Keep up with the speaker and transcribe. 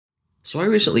So I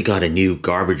recently got a new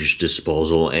garbage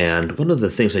disposal, and one of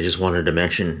the things I just wanted to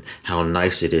mention how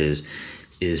nice it is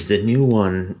the new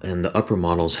one and the upper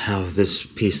models have this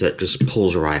piece that just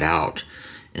pulls right out.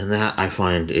 And that I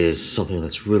find is something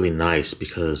that's really nice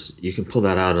because you can pull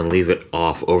that out and leave it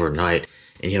off overnight,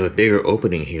 and you have a bigger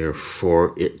opening here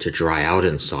for it to dry out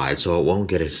inside, so it won't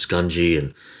get as scungy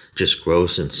and just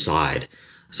gross inside.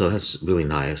 So that's really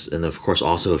nice. And of course,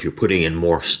 also if you're putting in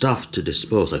more stuff to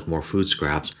dispose, like more food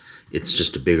scraps, it's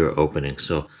just a bigger opening.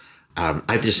 So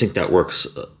I just think that works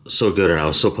so good, and I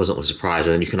was so pleasantly surprised.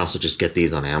 And then you can also just get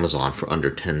these on Amazon for under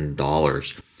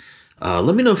 $10.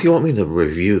 Let me know if you want me to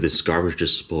review this garbage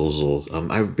disposal.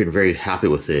 I've been very happy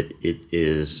with it. It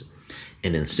is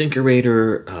an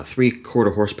InSinkErator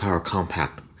 3/4 horsepower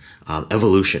compact.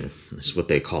 Evolution is what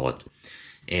they call it.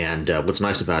 And what's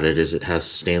nice about it is it has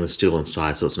stainless steel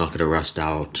inside, so it's not going to rust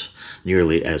out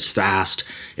nearly as fast.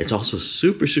 It's also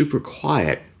super, super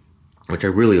quiet, which I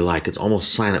really like. It's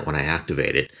almost silent when I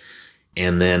activate it.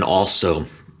 And then also,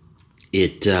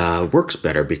 it works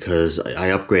better because I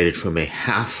upgraded from a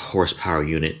 1/2 horsepower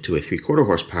unit to a 3/4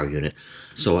 horsepower unit.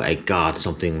 So I got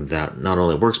something that not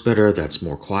only works better, that's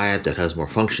more quiet, that has more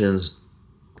functions,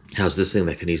 has this thing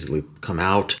that can easily come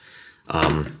out.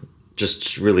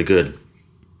 Just really good.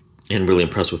 And really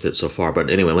impressed with it so far. But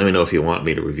anyway, let me know if you want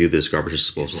me to review this garbage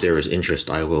disposal. If there is interest,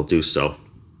 I will do so.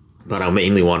 But I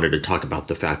mainly wanted to talk about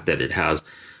the fact that it has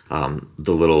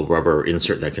the little rubber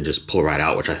insert that can just pull right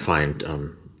out, which I find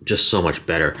just so much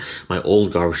better. My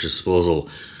old garbage disposal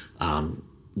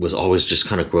was always just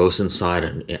kind of gross inside,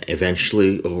 and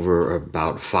eventually over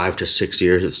about 5 to 6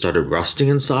 years it started rusting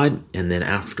inside, and then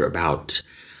after about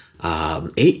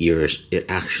 8 years it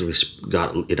actually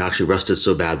rusted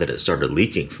so bad that it started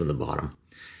leaking from the bottom,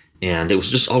 and it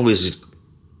was just always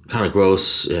kind of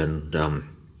gross and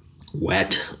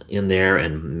wet in there,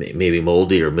 and maybe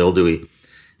moldy or mildewy,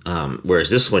 whereas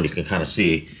this one you can kind of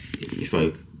see, if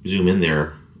I zoom in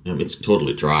there, it's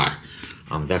totally dry.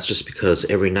 That's just because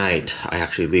every night I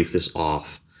actually leave this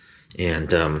off,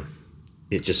 and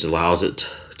it just allows it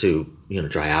to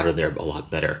dry out of there a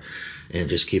lot better and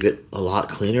just keep it a lot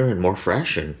cleaner and more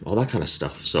fresh and all that kind of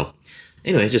stuff. So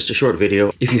anyway, just a short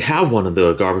video. If you have one of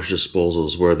the garbage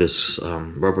disposals where this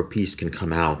rubber piece can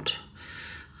come out,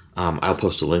 I'll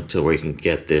post a link to where you can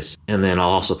get this, and then I'll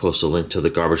also post a link to the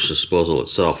garbage disposal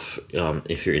itself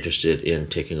if you're interested in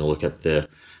taking a look at the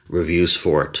reviews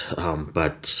for it.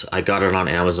 But I got it on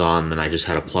Amazon, then I just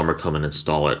had a plumber come and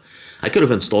install it. I could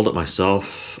have installed it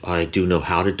myself. I do know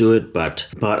how to do it, but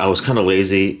I was kind of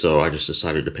lazy, so I just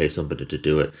decided to pay somebody to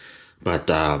do it. But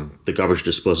the garbage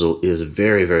disposal is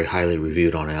very, very highly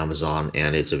reviewed on Amazon,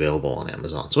 and it's available on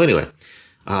Amazon. So anyway,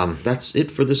 that's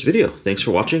it for this video. Thanks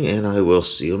for watching, and I will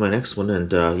see you in my next one.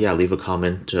 And yeah, leave a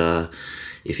comment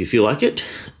if you feel like it,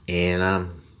 and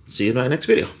see you in my next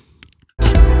video.